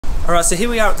Alright, so here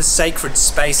we are at the Sacred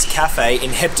Space Cafe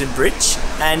in Hebden Bridge,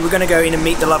 and we're going to go in and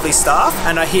meet the lovely staff,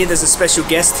 and I hear there's a special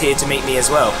guest here to meet me as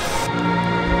well.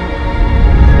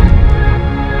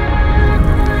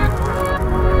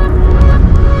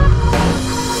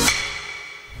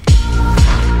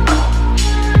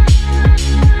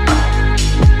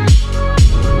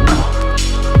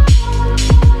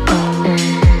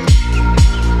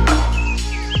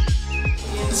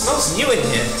 It smells new in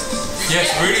here. Yeah,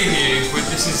 it's really new, but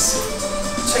this is...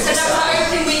 Check this out. Our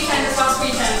opening weekend was last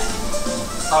weekend.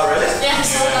 Oh really? Yeah,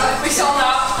 sold out. We sold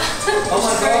out. Oh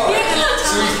my god.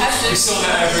 So we saw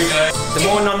that every day. The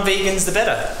more non-vegans, the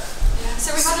better. Yeah,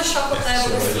 so we had a shop up there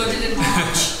that was flooded in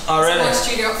March. Oh really? So our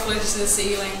studio got flooded to the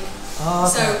ceiling. Oh,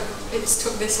 okay. So it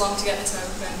took this long to get this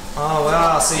open. Oh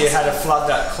wow, so you had a flood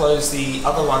that closed the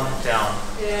other one down.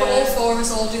 Yeah. But all four of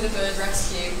us all do the bird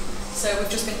rescue. So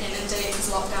we've just been inundated because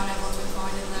lockdown, everyone's been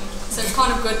finding them. So it's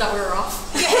kind of good that we were off.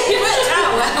 Yeah, it worked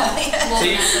out well.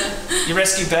 So you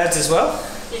rescue birds as well?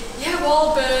 Yeah,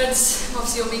 wild birds.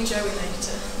 Obviously you'll meet Joey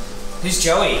later. Who's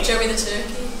Joey? Joey the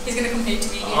turkey. He's going to come here to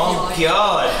meet you Oh if you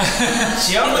like. god.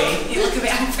 Joey? You look a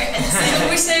bit angry. So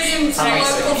we saved him from a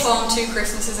Amazing. local farm 2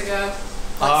 Christmases ago.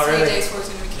 Like Oh, 3 really? days before he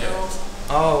was going to be killed.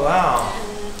 Oh wow.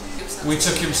 We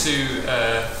took him to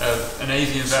an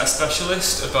avian vet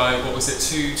specialist about, what was it,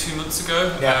 two months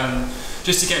ago? Yeah.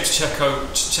 Just to get him to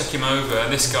check him over.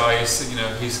 And this guy is, you know,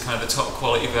 he's kind of the top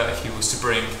quality vet if he was to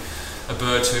bring a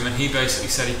bird to him. And he basically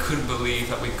said he couldn't believe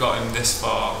that we'd got him this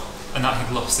far and that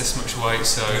he'd lost this much weight.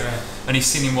 So, and he's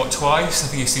seen him twice? I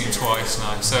think he's seen him twice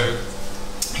now. So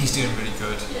he's doing really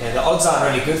good. Yeah, the odds aren't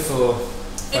really good for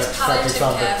It's palliative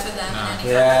farm care bird. for them No. and any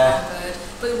Yeah. farm bird.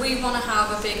 But we want to have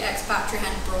a big ex-factory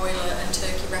hen broiler and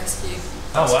turkey rescue.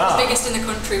 Oh wow. The biggest in the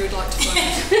country we'd like to fund.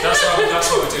 That's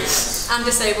what we're doing. And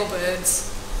disable birds.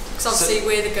 Because obviously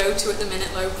we're the go-to at the minute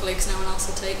locally because no one else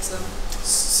will take some.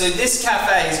 So this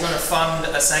cafe is going to fund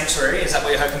a sanctuary, is that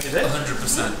what you're hoping to do?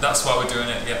 100%. That's why we're doing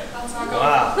it, yeah. That's our goal.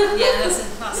 Wow. Yeah,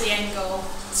 that's the end goal.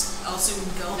 Our soon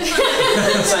goal.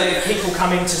 So people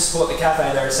coming to support the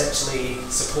cafe, they're essentially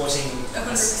supporting a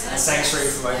 100%. sanctuary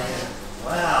from opening.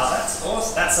 Wow, that's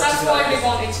awesome. That's such That's a good why we idea.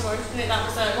 wanted to open it that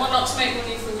was well, not to make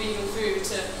money from vegan food,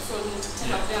 to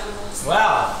help the animals.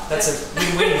 Wow, that's a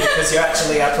win-win because you're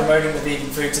actually promoting the vegan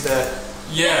food to the...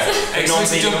 Yeah,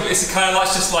 non-vegan. it's kind of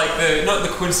like just like not the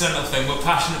coincidental thing. We're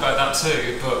passionate about that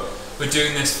too, but we're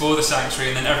doing this for the sanctuary,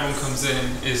 and then everyone comes in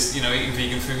and is, you know, eating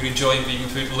vegan food, enjoying vegan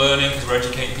food, learning because we're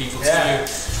educating people too.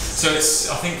 So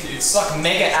I think it's like a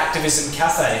mega activism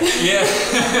cafe. Yeah.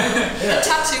 A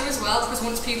tattoo as well, because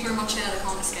once people are in my chair, they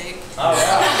can't escape. Oh wow.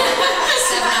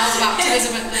 7 hours of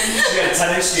activism at them. You got a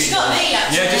tattoo studio. Not me,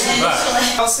 actually. Yeah, just the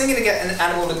back. I was thinking to get an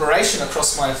animal liberation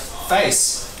across my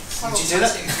face. Would you do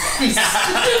that?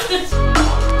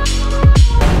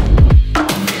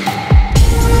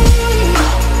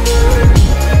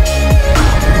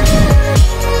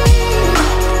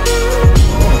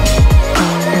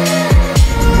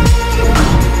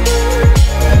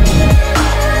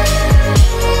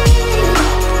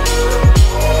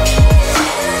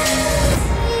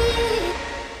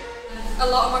 A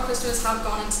lot of my customers have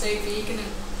gone and stayed vegan and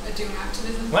are doing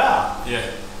activism. Wow.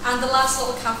 Yeah. And the last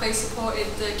little cafe supported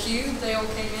the Cube, they all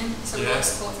came in, so we all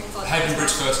support things like that. Hebden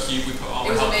Bridge first cube we put on.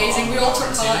 It was amazing, we all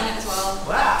took part in it as well.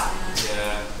 Wow.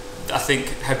 Yeah. I think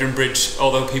Hebden Bridge,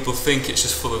 although people think it's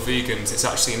just full of vegans, it's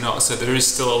actually not, so there is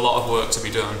still a lot of work to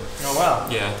be done. Oh wow.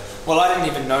 Yeah. Well, I didn't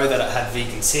even know that it had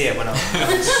vegans here when I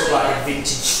was like a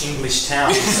vintage English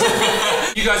town. So.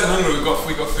 You guys are hungry, we've got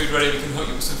food ready, we can hook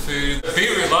you with some food. A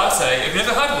beetroot latte, have you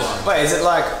never had one? Wait, is it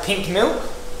like pink milk?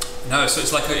 No, so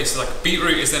it's like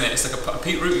beetroot is in it, it's like a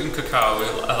beetroot and cacao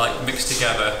are like mixed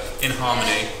together in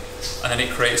harmony, and then it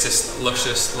creates this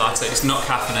luscious latte. It's not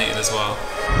caffeinated as well.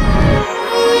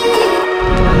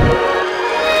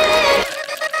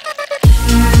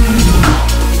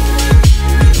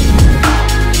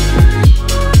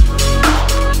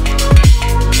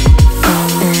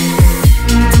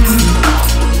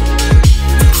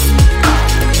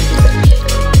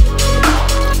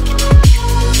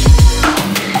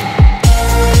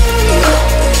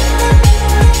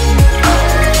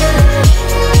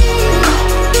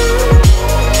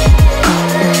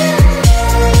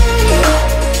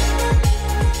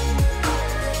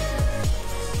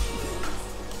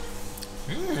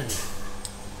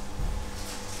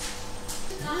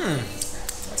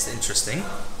 That's interesting.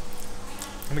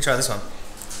 Let me try this one.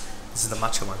 This is the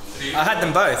matcha one. I had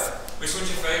them both. Which one's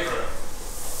your favourite?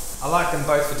 I like them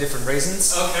both for different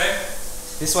reasons. Okay.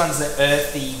 This one's the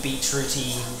earthy,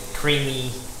 beetrooty,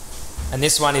 creamy, and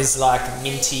this one is like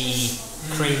minty,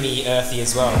 creamy, earthy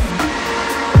as well.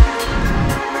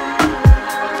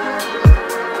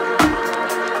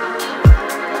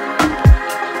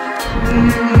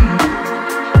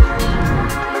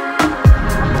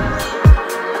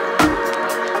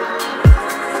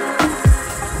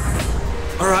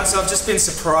 I've just been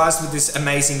surprised with this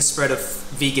amazing spread of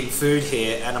vegan food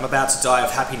here, and I'm about to die of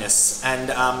happiness.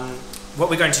 And what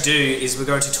we're going to do is we're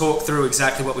going to talk through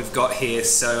exactly what we've got here.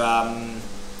 So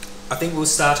I think we'll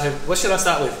start. What should I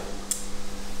start with?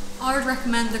 I would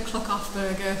recommend the Cluck Off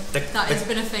burger. That has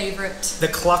been a favourite. The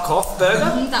Cluck Off burger?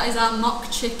 That is our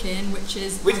mock chicken, which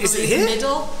is Is it here?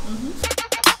 middle.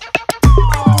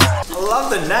 I love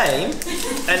the name.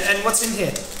 And what's in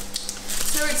here?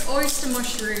 So it's oyster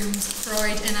mushrooms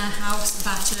fried in a house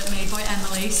batter made by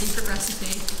Emily, secret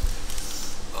recipe.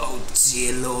 Oh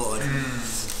dear Lord.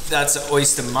 That's an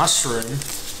oyster mushroom.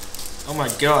 Oh my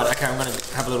god. Okay, I'm going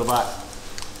to have a little bite.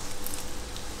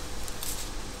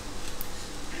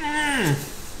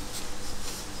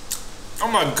 Oh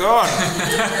my god.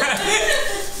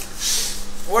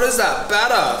 What is that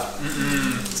batter?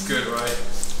 It's good, right?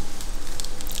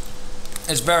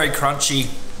 It's very crunchy.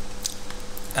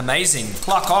 Amazing.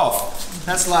 Pluck off.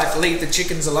 That's like leave the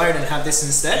chickens alone and have this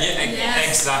instead. Yeah,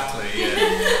 Yes. exactly.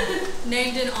 Yeah.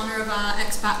 Named in honour of our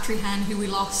ex-battery hen who we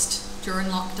lost during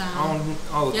lockdown.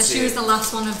 Oh Yeah, she dear. was the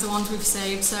last one of the ones we've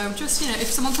saved. So just, if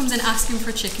someone comes in asking for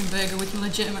a chicken burger, we can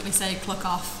legitimately say Cluck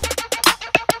Off.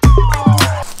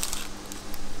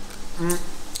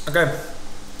 Okay.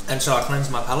 And shall I cleanse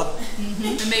my palate?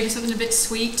 And maybe something a bit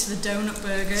sweet, the donut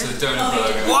burger. So the donut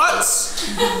burger. What?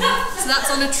 So that's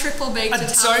on a triple baked A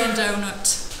Italian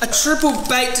donut. A triple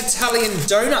baked Italian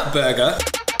donut burger?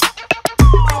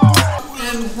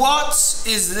 And what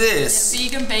is this?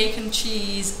 Vegan bacon,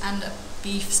 cheese, and a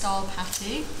beef style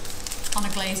patty on a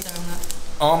glazed donut.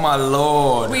 Oh my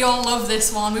lord. We all love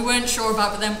this one. We weren't sure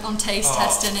about, but then on taste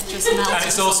testing, it just melted. And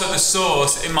it's also the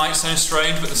sauce. It might sound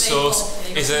strange, but the Maple. sauce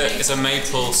is a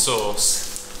maple sauce.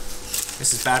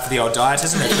 This is bad for the old diet,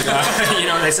 isn't it? You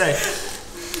know what they say.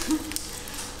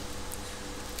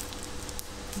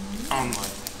 Oh my.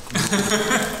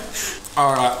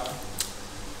 Alright.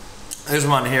 This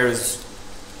one here is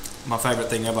my favourite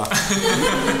thing ever.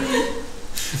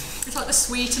 It's like the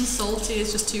sweet and salty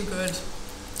is just too good.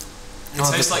 It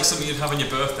tastes like something you'd have on your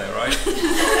birthday, right?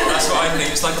 That's what I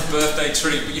think. It's like a birthday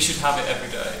treat, but you should have it every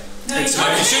day. You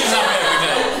shouldn't have it every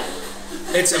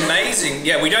day. It's amazing.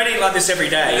 Yeah, we don't eat like this every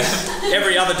day.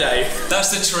 Every other day. That's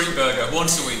the treat burger,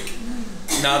 once a week.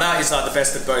 No, that is like the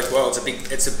best of both worlds.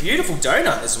 It's a beautiful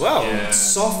donut as well. Yeah. It's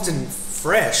soft and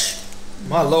fresh.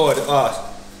 My lord.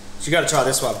 Oh, you got to try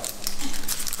this one.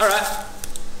 All right.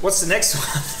 What's the next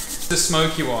one? The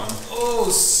smoky one. Oh,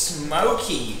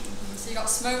 smoky. So you got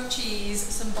smoked cheese,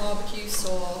 some barbecue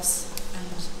sauce, and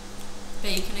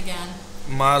bacon again.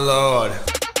 My lord.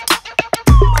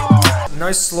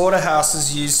 No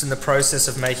slaughterhouses used in the process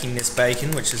of making this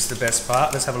bacon, which is the best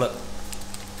part. Let's have a look.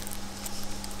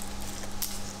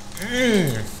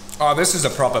 Oh, this is a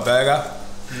proper burger.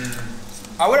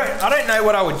 I don't know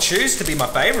what I would choose to be my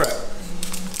favourite,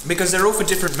 because they're all for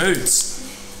different moods.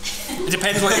 It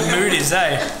depends what your mood is,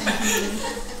 eh?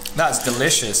 That's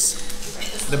delicious.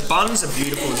 The buns are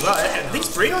beautiful as well. Are these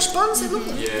brioche buns? They look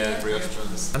like? Yeah, brioche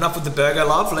buns. Enough with the burger,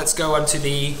 love. Let's go on to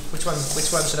the... Which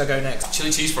one should I go next?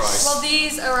 Chili cheese fries. Well,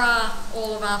 these are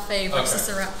all of our favourites,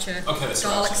 the sriracha. Okay, the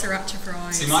garlic sriracha. sriracha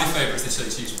fries. See, my favourite is the chili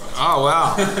cheese fries. Oh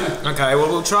wow. Okay, well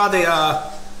we'll try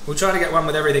to get one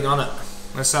with everything on it.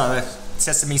 Let's the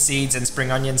sesame seeds and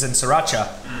spring onions and sriracha.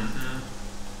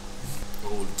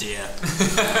 Oh dear.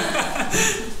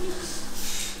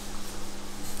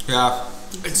 Yeah,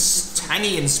 it's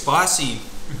tangy and spicy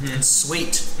and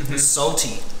sweet and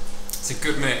salty. It's a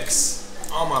good mix.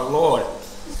 Oh my lord.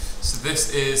 So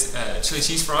this is chili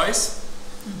cheese fries.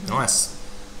 Nice.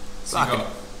 So you've got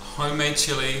homemade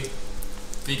chili,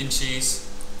 vegan cheese,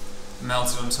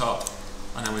 melted on top,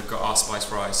 and then we've got our spice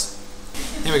fries.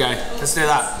 Here we go. Let's do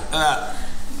that.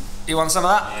 You want some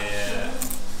of that?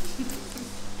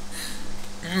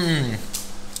 Yeah.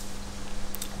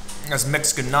 That's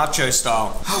Mexican nacho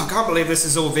style. Oh, I can't believe this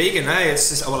is all vegan, eh? It's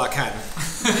just, well, I can.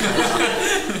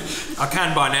 I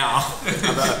can by now.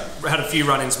 I've had a few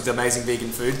run-ins with amazing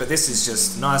vegan food, but this is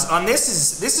just nice. And this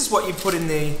is what you put in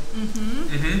the...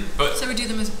 But So we do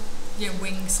them as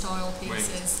wing style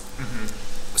pieces.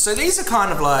 So these are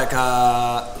kind of like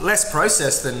less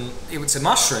processed than... It's a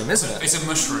mushroom, isn't it? it's a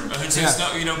mushroom. And it's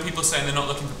not, people saying they're not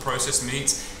looking for processed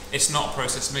meat. It's not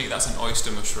processed meat, that's an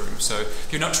oyster mushroom. So if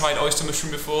you've not tried oyster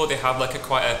mushroom before, they have like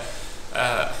I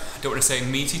don't want to say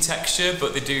meaty texture,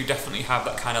 but they do definitely have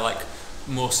that kind of like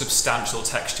more substantial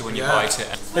texture when you bite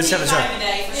it. Let's have a try. Time of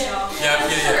day for sure.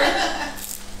 Yeah.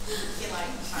 You like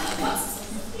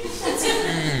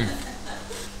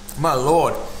My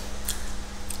lord.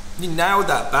 You nailed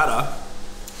that batter.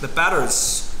 The batter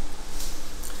is...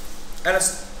 And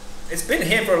it's been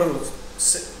here for a little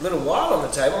little while on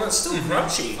the table and it's still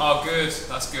crunchy. Oh, good.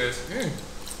 That's good.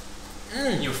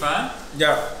 You a fan?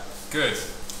 Yeah. Good.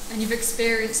 And you've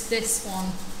experienced this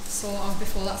one sort of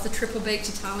before. That's the triple baked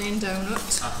Italian donut.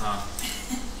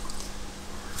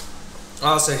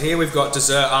 Oh, so here we've got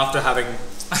dessert after having a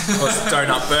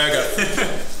donut burger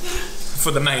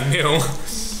for the main meal.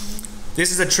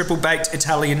 This is a triple baked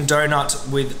Italian donut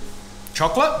with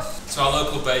chocolate. So our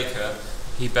local baker,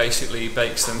 he basically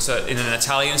bakes them so in an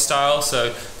Italian style.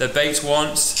 So they're baked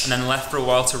once and then left for a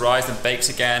while to rise, then baked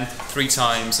again 3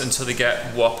 times until they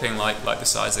get whopping like the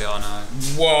size they are now.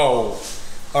 Whoa.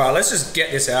 All right, let's just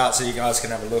get this out so you guys can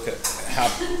have a look at how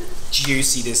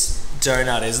juicy this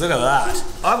donut is. Look at that.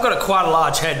 I've got quite a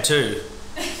large head too,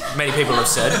 many people have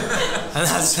said. And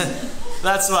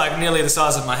that's like nearly the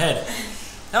size of my head.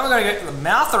 Now we're going to get the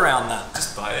mouth around that.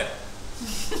 Just bite it.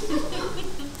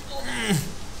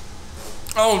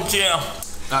 Oh dear.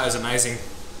 That is amazing.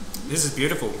 This is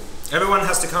beautiful. Everyone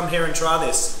has to come here and try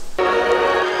this.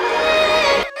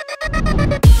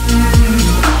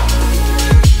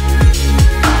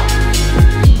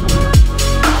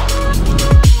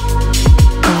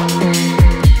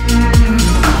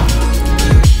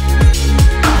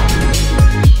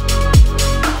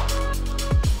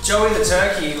 Joey the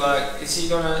turkey, like, is he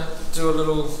gonna do a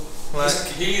little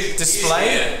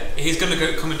display? He's going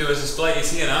to come and do a display.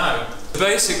 He's here now.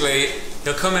 Basically,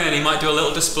 he'll come in and he might do a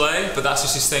little display, but that's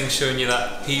just his thing showing you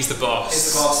that he's the boss.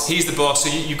 He's the boss. He's the boss, so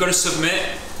you've got to submit.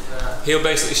 Yeah. He'll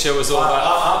basically show us all that.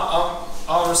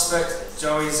 I'll respect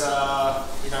Joey's,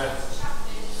 you know,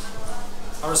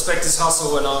 I respect his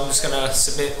hustle and I'm just going to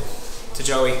submit to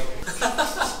Joey.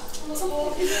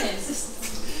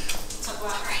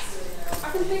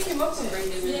 I can pick him up and bring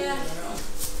him in. Yeah.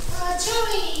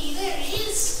 Joey, there he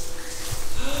is.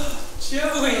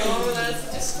 Joey! Oh,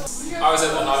 that's just... I was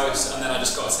at the house and then I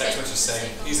just got a text message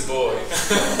saying, he's a boy.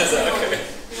 Is that okay?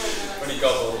 When he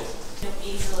gobbled.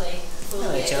 Easily.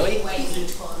 Hello, Joey.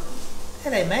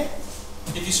 Hello, mate.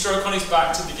 If you stroke on his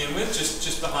back to begin with,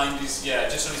 just behind his,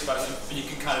 just on his back, and you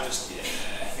can kind of just,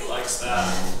 he likes that.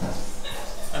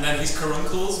 And then his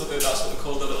caruncles, that's what they're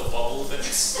called, the little bobble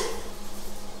bits.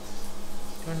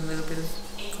 You want a little bit of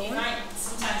corn?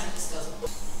 Sometimes it just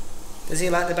doesn't. Does he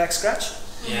like the back scratch?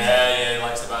 Yeah, he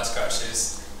likes the back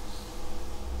scratches.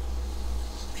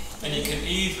 And you can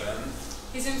even...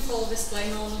 He's in full display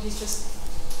mode, he's just...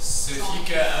 So if you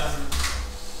get...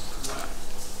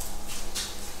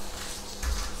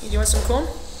 Do you want some corn?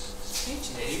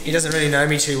 He doesn't really know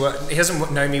me too well. He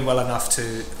doesn't know me well enough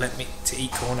to let me to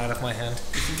eat corn out of my hand.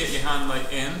 You can get your hand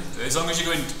like in, as long as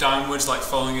you're going downwards, like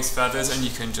following his feathers, and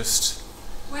you can just...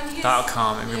 That'll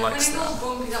calm him, he likes that. When he's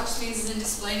all bumpy, that just means he's in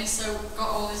display and he's got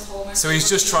all his hormones. So he's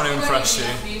just trying to impress you.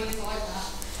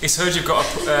 He's heard you've got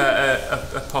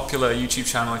a popular YouTube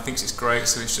channel, he thinks it's great,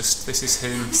 so he's just, this is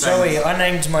him saying... Joey, I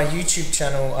named my YouTube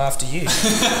channel after you.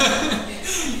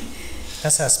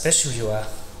 That's how special you are.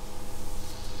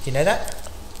 Do you know that?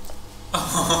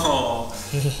 Oh.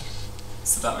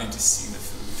 So that means he's seen the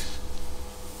food.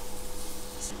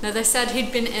 No, they said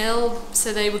he'd been ill,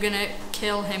 so they were going to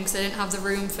kill him because they didn't have the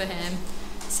room for him.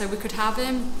 So we could have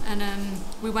him, and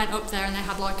we went up there and they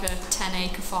had like a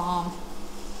 10-acre farm.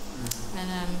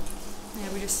 And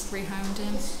we just rehomed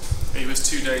him. He was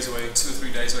 2 or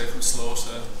 3 days away from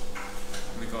slaughter,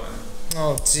 and we got him.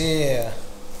 Oh dear.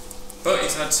 But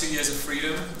he's had 2 years of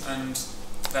freedom, and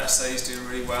vets say he's doing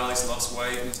really well. He's lost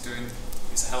weight, and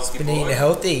he's a healthy boy. Been eating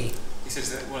healthy. He says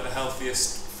that one of the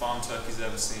healthiest farm turkeys he's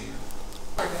ever seen.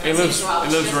 He loves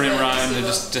running around and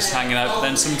just hanging out, but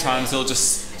then sometimes he'll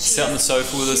just sit on the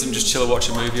sofa with us and just chill and watch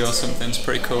a movie or something. It's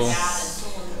pretty cool.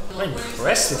 I'm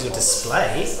impressed with your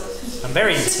display. I'm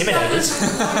very intimidated.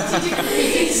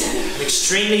 I'm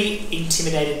extremely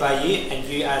intimidated by you, and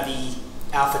you are the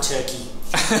alpha turkey.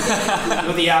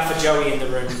 You're the alpha Joey in the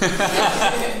room.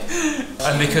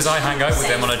 And because I hang out with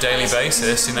him on a daily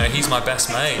basis, you know, he's my best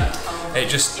mate. It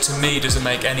just, to me, doesn't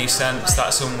make any sense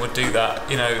that someone would do that,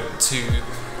 you know, to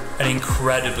an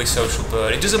incredibly social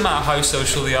bird. It doesn't matter how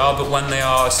social they are, but when they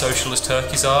are as social as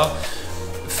turkeys are,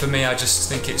 for me, I just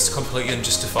think it's completely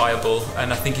unjustifiable.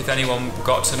 And I think if anyone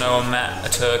got to know and met a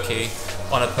turkey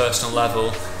on a personal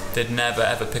level, they'd never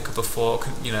ever pick up a fork,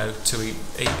 you know, to eat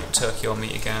turkey or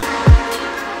meat again.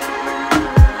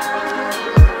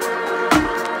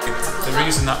 The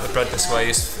reason that they're bred this way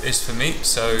is for meat,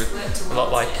 so a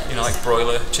lot like, you know, like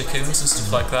broiler chickens and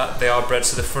stuff like that. They are bred,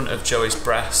 so the front of Joey's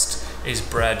breast is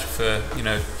bred for, you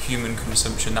know, human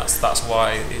consumption. That's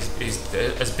why he's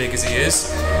as big as he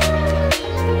is.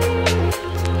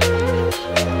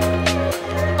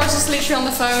 I was just literally on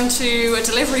the phone to a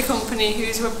delivery company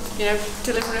who's,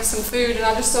 delivering us some food, and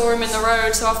I just saw him in the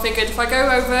road, so I figured if I go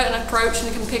over and approach and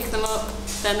I can pick them up,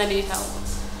 then they need help.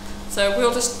 So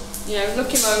we'll just, look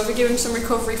him over, give him some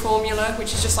recovery formula,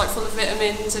 which is just like full of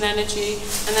vitamins and energy,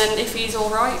 and then if he's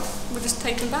all right, we'll just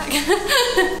take him back.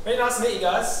 Really nice to meet you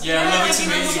guys. Yeah, lovely to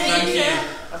meet you. Thank you.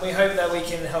 And we hope that we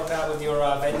can help out with your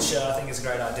venture. I think it's a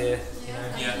great idea.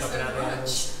 Yeah, helping out the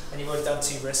animals. And you've already done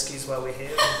 2 rescues while we're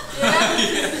here.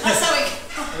 That's how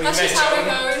it That's just how it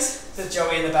goes. There's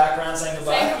Joey in the background saying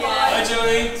goodbye. Say goodbye. Hi,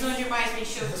 Joey. As long as your mind's been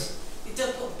shoved. You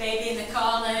don't put the baby in the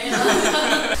corner.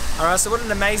 Alright, so what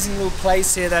an amazing little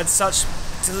place here. They had such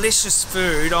delicious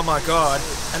food, oh my god.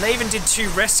 And they even did 2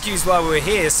 rescues while we were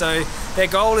here, so their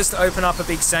goal is to open up a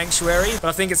big sanctuary. But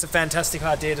I think it's a fantastic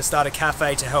idea to start a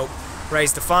cafe to help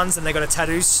raise the funds, and they've got a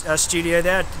tattoo studio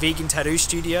there, a vegan tattoo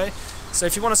studio. So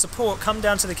if you want to support, come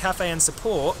down to the cafe and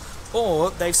support,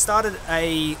 or they've started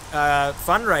a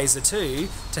fundraiser too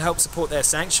to help support their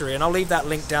sanctuary, and I'll leave that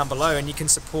link down below, and you can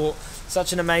support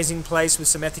such an amazing place with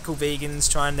some ethical vegans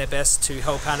trying their best to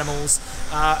help animals.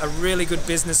 A really good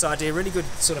business idea, really good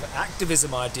sort of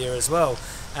activism idea as well.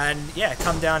 And yeah,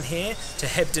 come down here to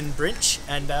Hebden Bridge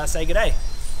and say good day.